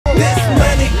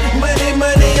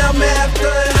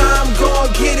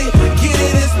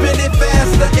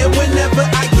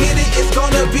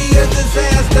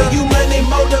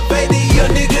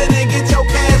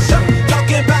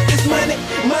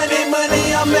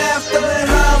master and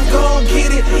how I'm gon' get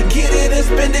it and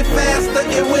spend it faster.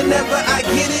 And whenever I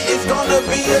get it, it's gonna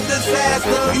be a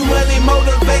disaster. You money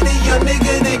motivated, young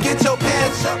nigga, then get your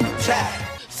cash up.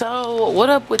 So, what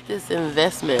up with this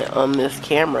investment on this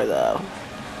camera, though?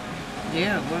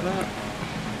 Yeah, what up?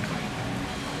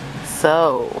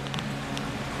 So,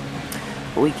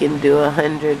 we can do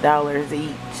 $100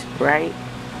 each, right?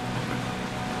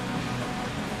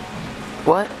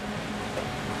 What?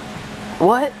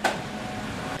 What?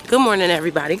 Good morning,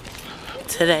 everybody.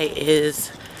 Today is...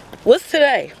 What's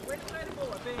today?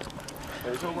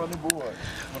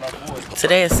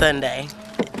 Today is Sunday.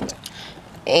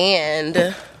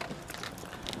 And...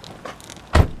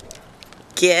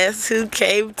 guess who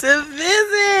came to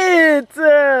visit?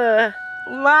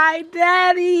 My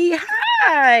daddy.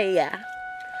 Hi.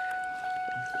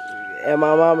 And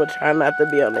my mama trying not to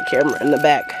be on the camera in the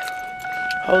back.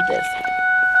 Hold this.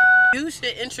 You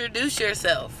should introduce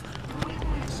yourself.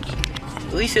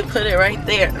 We should put it right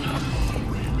there.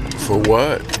 For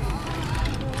what?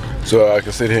 So I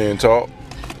can sit here and talk?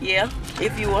 Yeah,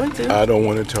 if you want to. I don't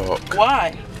want to talk.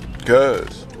 Why?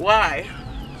 Cause. Why?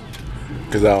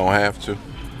 Cause I don't have to.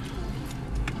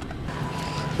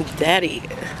 Daddy,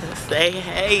 say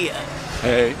hey.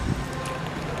 Hey.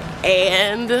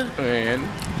 And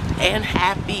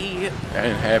happy.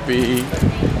 And happy.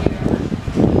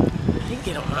 You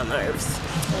get on my nerves.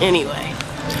 Anyway,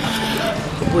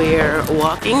 we're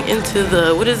walking into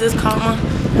the, what is this called, Mom?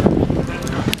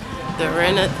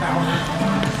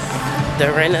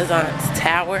 The Renaissance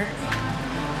Tower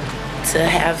to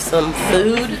have some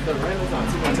food.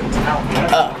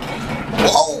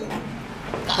 Whoa!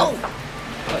 Oh!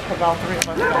 About 3 of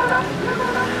us.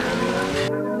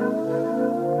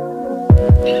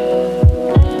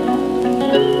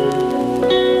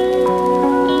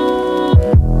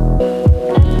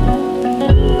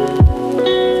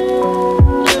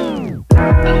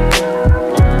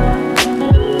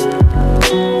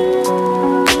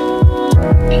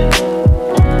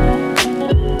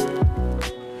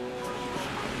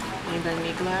 Anybody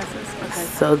need glasses? Okay.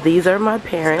 So these are my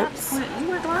parents. You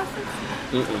wear glasses?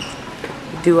 Mm-mm.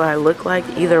 Do I look like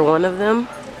either one of them?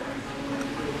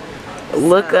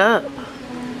 Look up.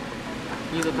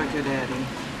 You look like your daddy.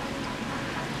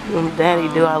 Daddy,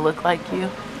 do I look like you?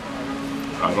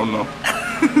 I don't know.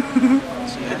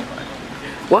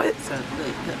 What? So,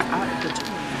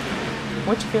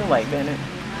 what you feel like, Bennett?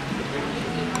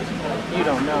 You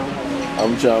don't know.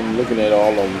 I'm looking at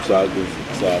all of them so I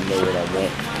know what I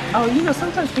want. Oh, you know,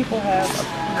 sometimes people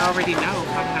already know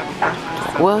how to have a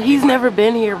personality. Well, he's never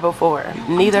been here before.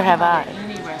 Neither have I.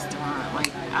 Any restaurant,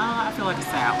 like, I feel like a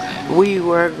salad. We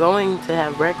were going to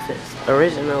have breakfast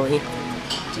originally.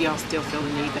 Do y'all still feel the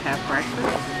need to have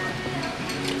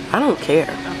breakfast? I don't care.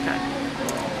 Okay.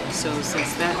 So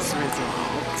since that's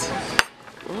resolved,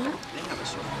 they have a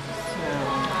short.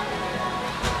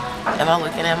 Am I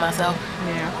looking at myself?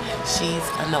 Yeah. She's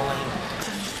annoying.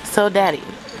 So, Daddy,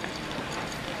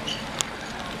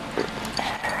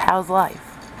 how's life?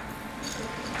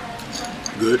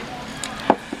 Good.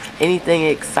 Anything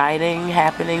exciting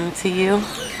happening to you?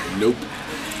 Nope.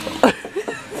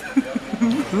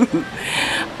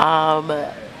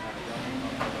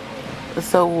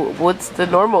 So what's the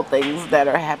normal things that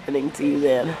are happening to you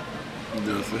then?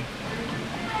 Nothing.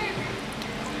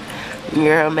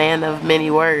 You're a man of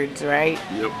many words, right?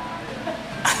 Yep.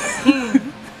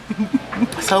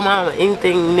 So, Mom,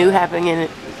 anything new happening in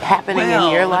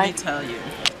your life? Let me tell you.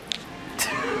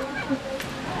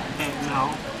 No.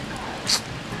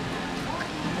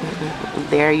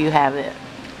 There you have it.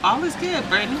 All is good,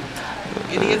 Brittany.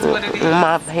 It is what it is.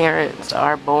 My parents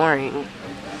are boring.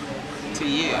 To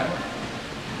you.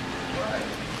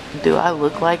 Do I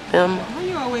look like them? Why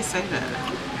you always say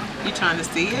that? You trying to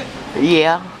see it?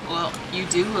 Yeah. Well, you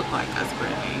do look like us,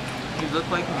 Brittany. You look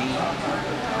like me.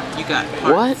 You got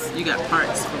parts. What? You got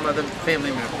parts from other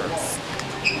family members.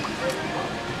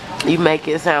 You make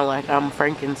it sound like I'm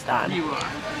Frankenstein. You are.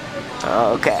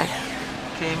 Oh, okay.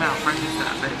 Came out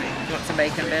Frankenstein, baby. You want some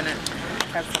bacon, Bennett?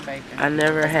 Have some bacon. I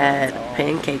never had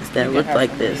pancakes that looked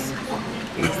like this.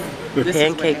 This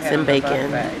Pancakes and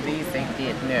bacon. These they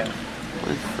did no.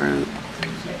 With fruit.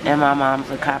 And my mom's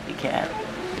a copycat.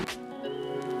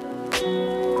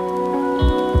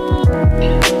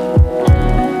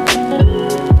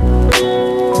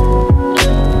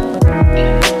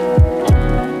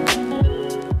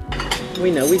 We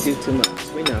know we do too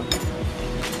much. We know.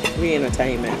 We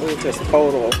entertainment. We're just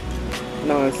total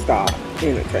non-stop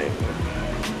entertainment.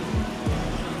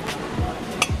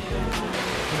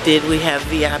 Did we have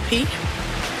VIP?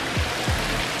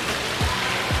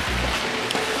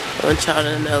 I want y'all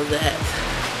to know that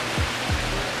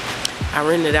I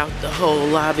rented out the whole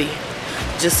lobby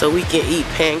just so we can eat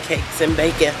pancakes and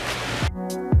bacon.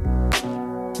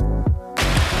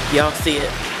 Y'all see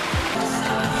it.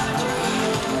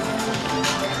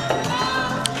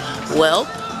 Well,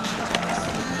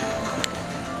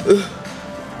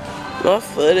 my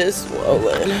foot is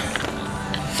swollen.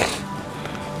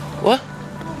 What?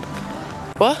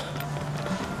 What?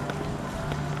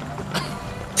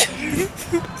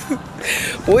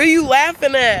 What are you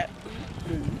laughing at?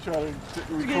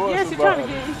 Yeah,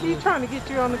 she's trying to get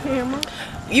you on the camera.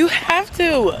 You have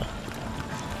to.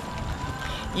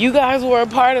 You guys were a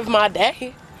part of my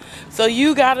day, so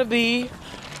you gotta be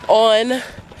on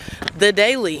the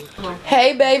daily.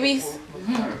 Hey, babies.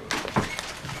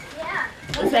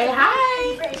 Say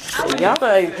hi. Y'all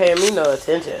ain't paying me no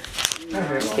attention.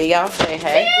 Can y'all say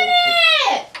hey?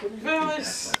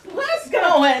 Phyllis, what's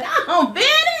going on,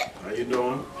 Bennett? How you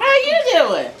doing? How you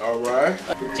doing? All right.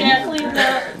 Chair cleaned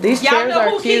up. These Y'all chairs know are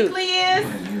who cute. Keekly is?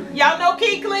 Y'all know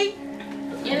Keekly?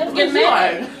 Yeah, they was getting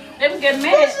mad. They was getting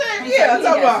mad. Yeah,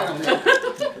 talk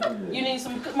about. You need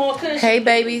some more cushion. Hey,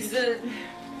 babies. Good.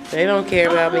 They don't care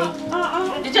about me.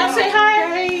 Did y'all say hi?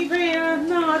 Hey, man,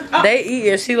 no. They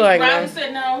eating. She like, Robin no.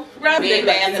 said no. Robin,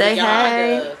 Say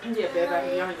hi.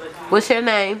 What's your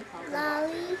name?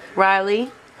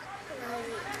 Riley.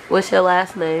 What's your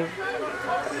last name?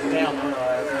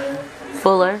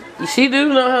 Fuller. She do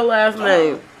know her last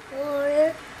name.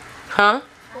 Huh?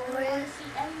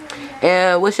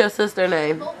 And what's your sister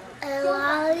name?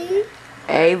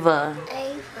 Ava.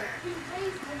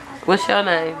 What's your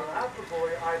name?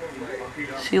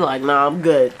 She like, nah, I'm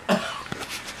good.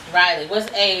 Riley, what's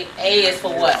A? A is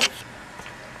for what?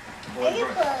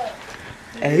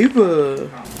 Ava.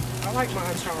 I like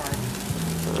my charred.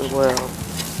 Well,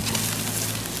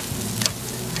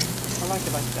 I like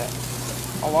it like that.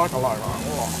 I like it.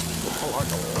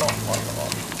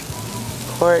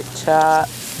 pork chop,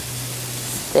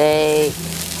 steak,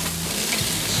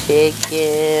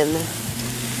 chicken.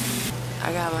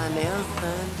 I got my nails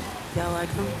done. Y'all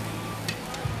like them?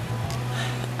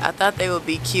 I thought they would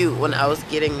be cute when I was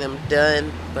getting them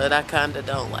done, but I kinda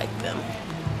don't like them.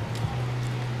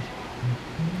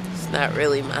 It's not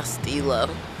really my stilo.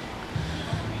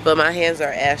 But my hands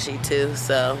are ashy too,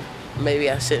 so maybe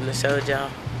I shouldn't have showed y'all.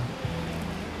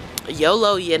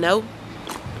 YOLO, you know?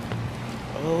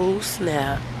 Oh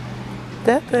snap.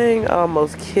 That thing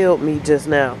almost killed me just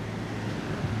now.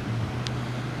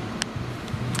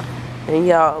 And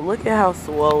y'all, look at how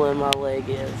swollen my leg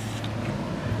is.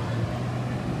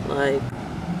 Like,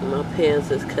 my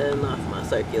pants is cutting off my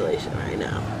circulation right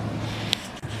now.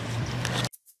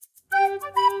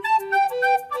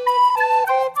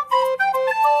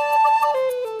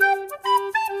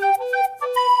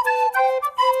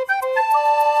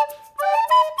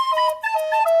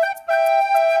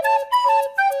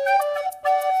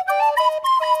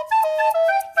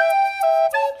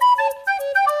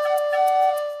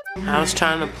 I was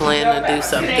trying to plan to do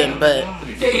something, but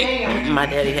my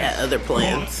daddy had other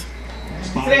plans.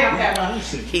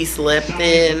 He slept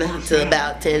in till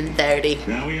about 10:30.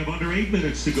 Now we have under 8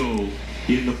 minutes to go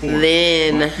in the fourth.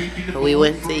 Then we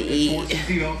went to eat.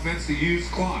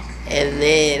 And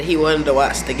then he wanted to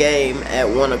watch the game at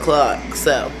 1 o'clock.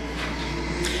 So,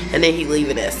 and then he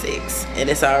leaving at 6. And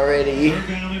it's already,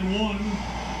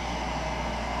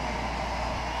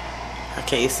 I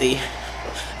can't see.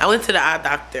 I went to the eye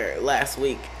doctor last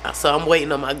week, so I'm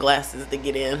waiting on my glasses to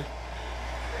get in.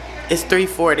 It's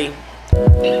 3:40.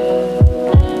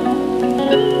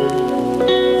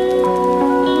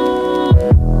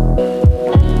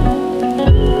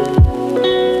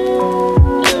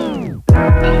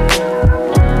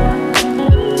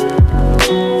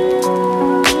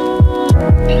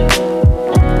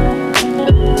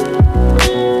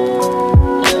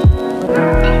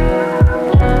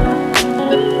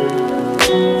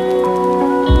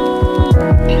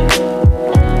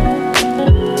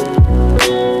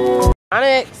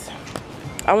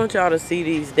 I want y'all to see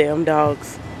these damn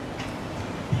dogs.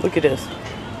 Look at this.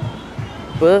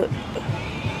 But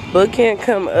can't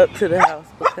come up to the house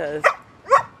because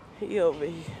he over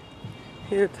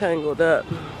here tangled up.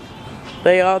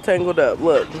 They all tangled up.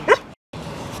 Look.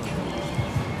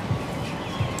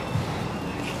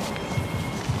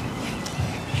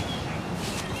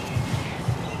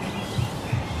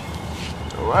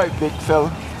 All right, big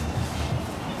fella.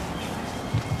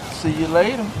 See you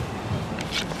later.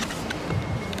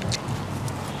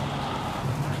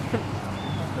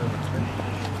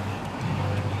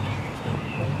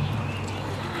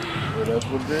 That's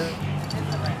what it is.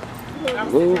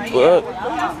 Move up.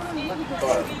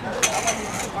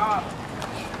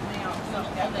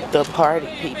 The party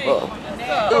people.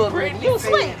 You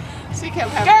asleep. She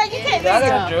kept having. Girl, you can't I leave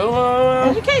got jewel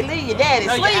on. You can't leave your daddy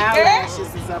No, your sleep, girl.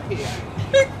 eyelashes is up here.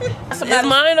 Is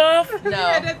mine off? You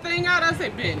had that thing out. I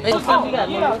said, Benny. It's Oh, you got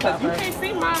yeah, 'cause you can't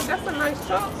see mine. That's a nice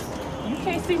truck. You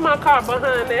can't see my car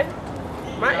behind that.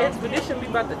 My expedition be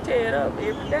about to tear it up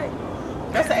every day.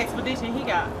 That's the expedition he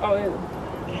got. Oh, is it?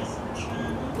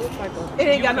 Looks like it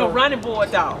ain't got no running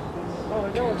board, though. Oh,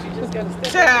 it don't. She just got to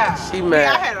step. Child. She mad.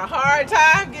 Yeah, I had a hard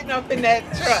time getting up in that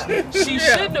truck. She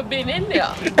shouldn't have been in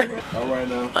there. All right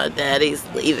now. My daddy's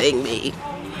leaving me.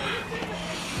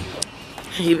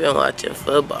 He been watching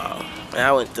football. And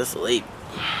I went to sleep.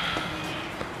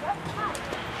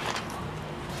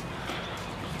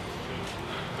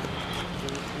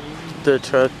 The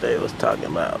truck they was talking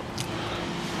about.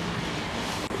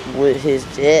 With his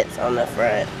jets on the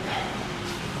front.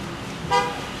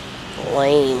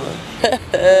 Lame.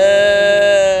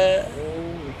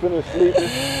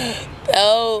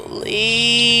 Don't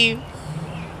leave.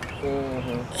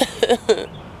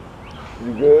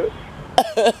 You good?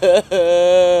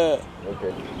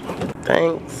 Okay.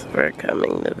 Thanks for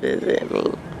coming to visit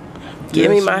me.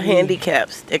 Give me my handicap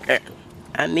sticker.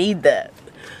 I need that.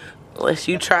 Unless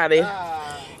you try to...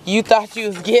 You thought you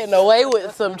was getting away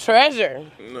with some treasure.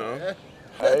 No.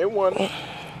 I ain't one.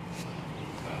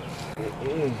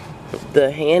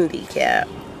 The handicap.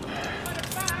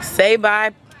 Say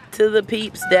bye to the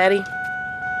peeps, Daddy.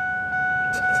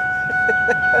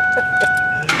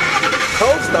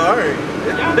 Co-starring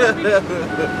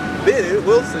Benny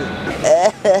Wilson.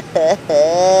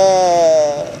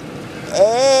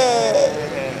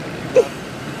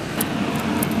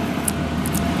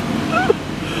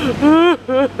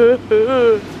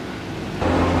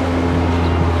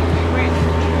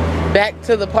 Back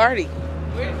to the party.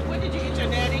 When did you get your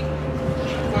daddy?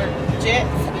 Or jet?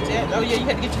 Oh yeah, you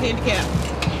had to get your handicap.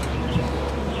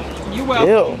 You welcome.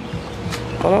 Ew.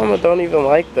 My mama don't even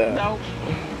like that. No.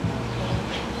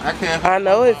 I can't. I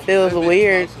know it feels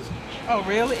weird. Oh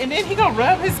really? And then he gonna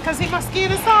rub his, cause my skin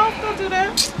is soft. Don't do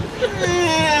that.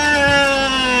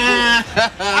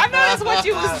 I know that's what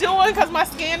you was doing, cause my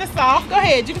skin is soft. Go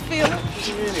ahead, you can feel it.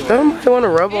 Somebody want to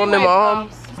rub on them Anyway,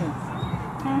 arms?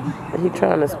 He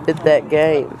trying to spit that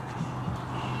game.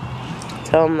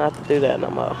 Tell him not to do that no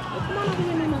more.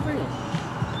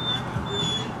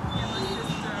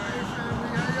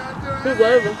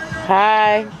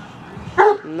 Hi.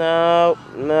 No,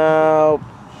 no.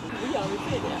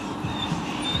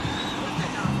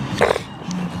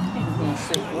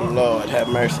 Lord have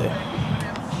mercy.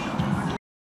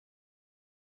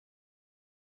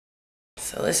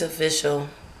 So it's official.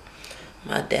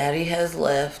 My daddy has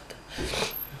left.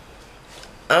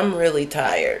 I'm really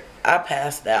tired. I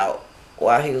passed out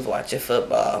while he was watching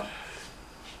football.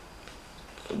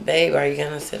 Babe, are you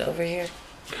gonna sit over here?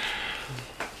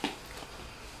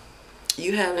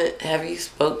 You have you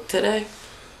spoke today?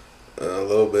 A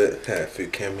little bit. Had a few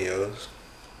cameos.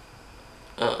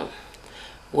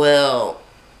 Well,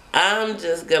 I'm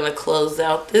just gonna close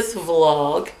out this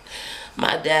vlog.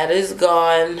 My dad is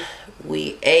gone.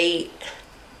 We ate.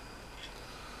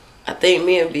 I think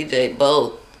me and BJ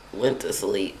both went to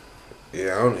sleep.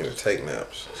 Yeah, I don't even take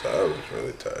naps, so I was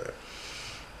really tired.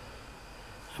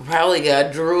 I probably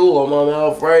got drool on my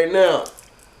mouth right now.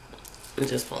 I'm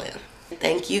just playing.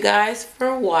 Thank you guys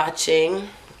for watching.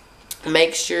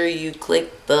 Make sure you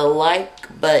click the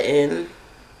like button.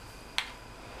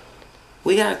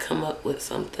 We gotta come up with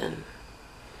something.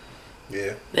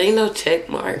 Yeah. There ain't no check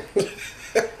mark.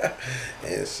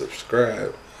 And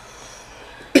subscribe.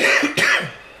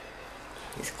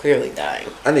 He's clearly dying.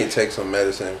 I need to take some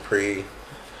medicine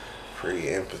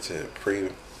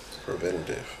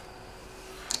pre-preventative.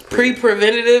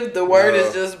 Pre-preventative? The word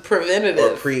is just Or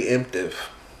preventative. preemptive.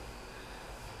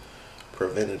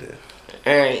 Preventative.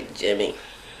 Alright, Jimmy.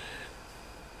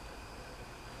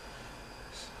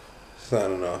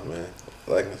 Signing off, man.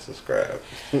 Like and subscribe.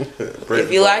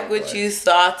 If you like what you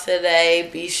saw today,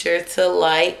 be sure to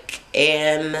like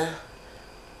and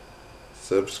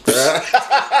subscribe.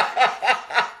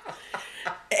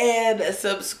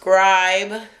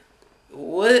 subscribe.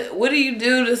 What do you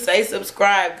do to say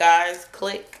subscribe, guys?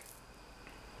 Click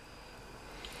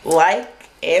like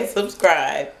and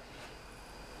subscribe.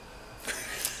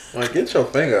 Like, get your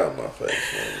finger out of my face,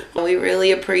 man. We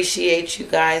really appreciate you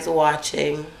guys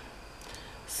watching.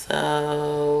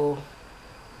 So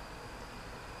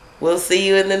we'll see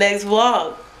you in the next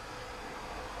vlog.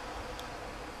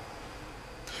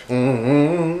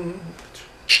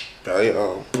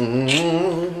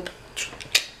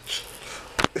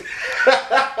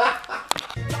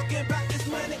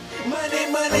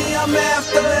 Money, I'm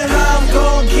after, and how I'm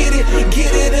gon' get it.